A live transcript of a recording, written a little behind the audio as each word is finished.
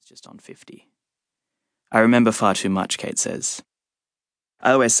just on 50. I remember far too much, Kate says.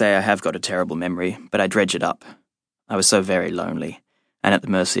 I always say I have got a terrible memory, but I dredge it up. I was so very lonely, and at the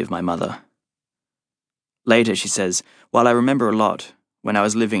mercy of my mother. Later, she says, while I remember a lot, when I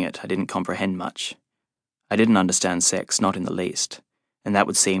was living it, I didn't comprehend much. I didn't understand sex, not in the least, and that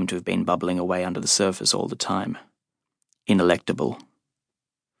would seem to have been bubbling away under the surface all the time. Inelectable.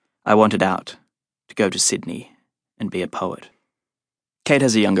 I wanted out, to go to Sydney, and be a poet. Kate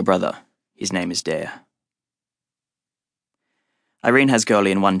has a younger brother. His name is Dare. Irene has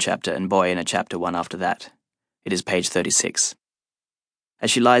girlie in one chapter and boy in a chapter one after that. It is page 36.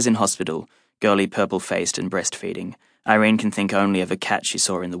 As she lies in hospital, girlie purple-faced and breastfeeding, Irene can think only of a cat she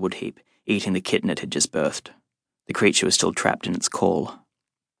saw in the wood heap, eating the kitten it had just birthed. The creature was still trapped in its caul.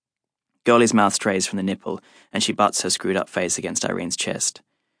 Girlie's mouth strays from the nipple, and she butts her screwed-up face against Irene's chest.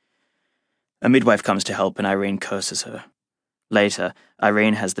 A midwife comes to help, and Irene curses her. Later,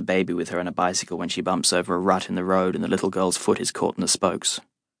 Irene has the baby with her on a bicycle when she bumps over a rut in the road and the little girl's foot is caught in the spokes.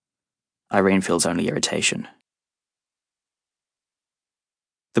 Irene feels only irritation.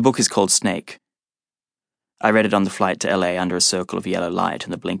 The book is called Snake. I read it on the flight to LA under a circle of yellow light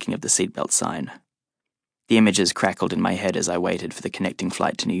and the blinking of the seatbelt sign. The images crackled in my head as I waited for the connecting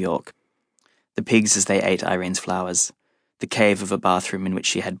flight to New York. The pigs as they ate Irene's flowers, the cave of a bathroom in which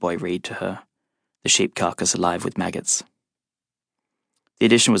she had boy read to her, the sheep carcass alive with maggots. The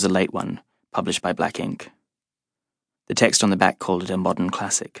edition was a late one, published by Black Ink. The text on the back called it a modern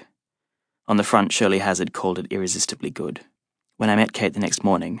classic. On the front, Shirley Hazard called it irresistibly good. When I met Kate the next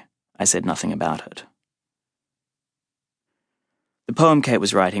morning, I said nothing about it. The poem Kate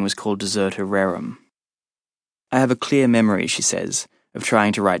was writing was called Deserta Rerum. I have a clear memory, she says, of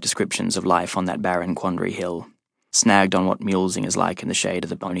trying to write descriptions of life on that barren quandary hill, snagged on what mulesing is like in the shade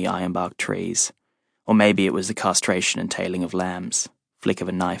of the bony ironbark trees. Or maybe it was the castration and tailing of lambs. Flick of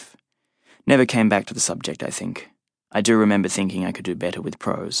a knife. Never came back to the subject, I think. I do remember thinking I could do better with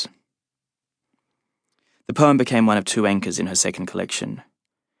prose. The poem became one of two anchors in her second collection.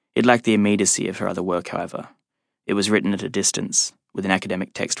 It lacked the immediacy of her other work, however. It was written at a distance, with an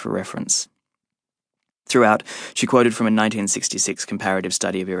academic text for reference. Throughout, she quoted from a 1966 comparative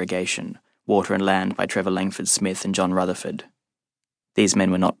study of irrigation, Water and Land by Trevor Langford Smith and John Rutherford. These men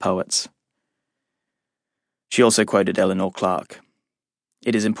were not poets. She also quoted Eleanor Clark.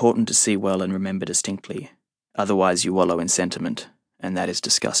 It is important to see well and remember distinctly, otherwise you wallow in sentiment, and that is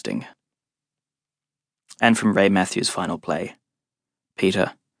disgusting. And from Ray Matthews' final play,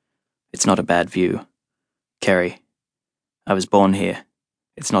 Peter, it's not a bad view. Kerry, I was born here,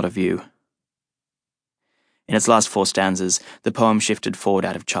 it's not a view. In its last four stanzas, the poem shifted forward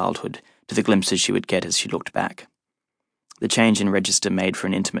out of childhood to the glimpses she would get as she looked back. The change in register made for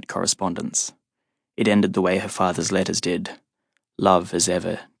an intimate correspondence. It ended the way her father's letters did. Love as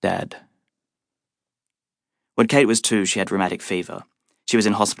ever, Dad. When Kate was 2, she had rheumatic fever. She was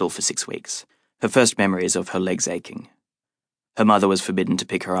in hospital for 6 weeks. Her first memory is of her legs aching. Her mother was forbidden to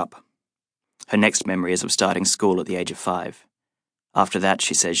pick her up. Her next memory is of starting school at the age of 5. After that,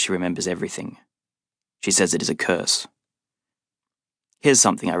 she says she remembers everything. She says it is a curse. Here's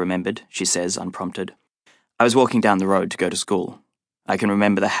something I remembered, she says, unprompted. I was walking down the road to go to school. I can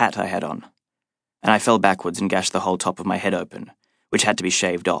remember the hat I had on. And I fell backwards and gashed the whole top of my head open, which had to be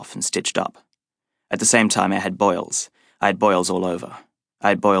shaved off and stitched up. At the same time, I had boils. I had boils all over. I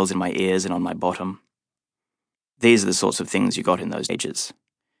had boils in my ears and on my bottom. These are the sorts of things you got in those ages.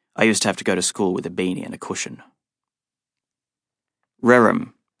 I used to have to go to school with a beanie and a cushion.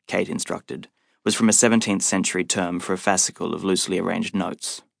 Rerum, Kate instructed, was from a 17th century term for a fascicle of loosely arranged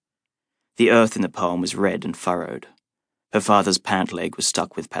notes. The earth in the poem was red and furrowed. Her father's pant leg was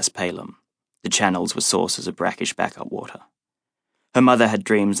stuck with paspalum. The channels were sources of brackish backup water. Her mother had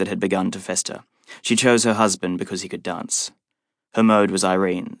dreams that had begun to fester. She chose her husband because he could dance. Her mode was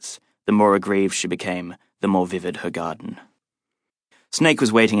Irene's. The more aggrieved she became, the more vivid her garden. Snake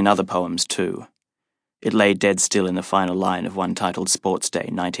was waiting in other poems too. It lay dead still in the final line of one titled Sports Day,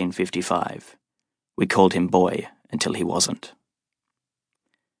 1955. We called him Boy until he wasn't.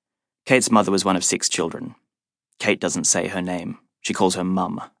 Kate's mother was one of 6 children. Kate doesn't say her name. She calls her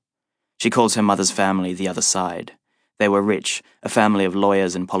Mum. She calls her mother's family the other side. They were rich, a family of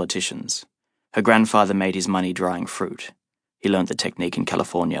lawyers and politicians. Her grandfather made his money drying fruit. He learned the technique in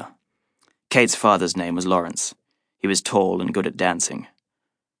California. Kate's father's name was Lawrence. He was tall and good at dancing.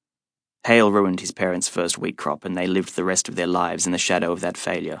 Hail ruined his parents' first wheat crop, and they lived the rest of their lives in the shadow of that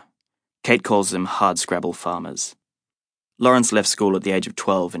failure. Kate calls them hard-scrabble farmers. Lawrence left school at the age of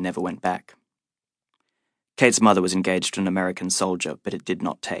 12 and never went back. Kate's mother was engaged to an American soldier, but it did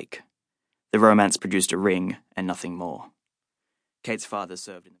not take. The romance produced a ring and nothing more. Kate's father served in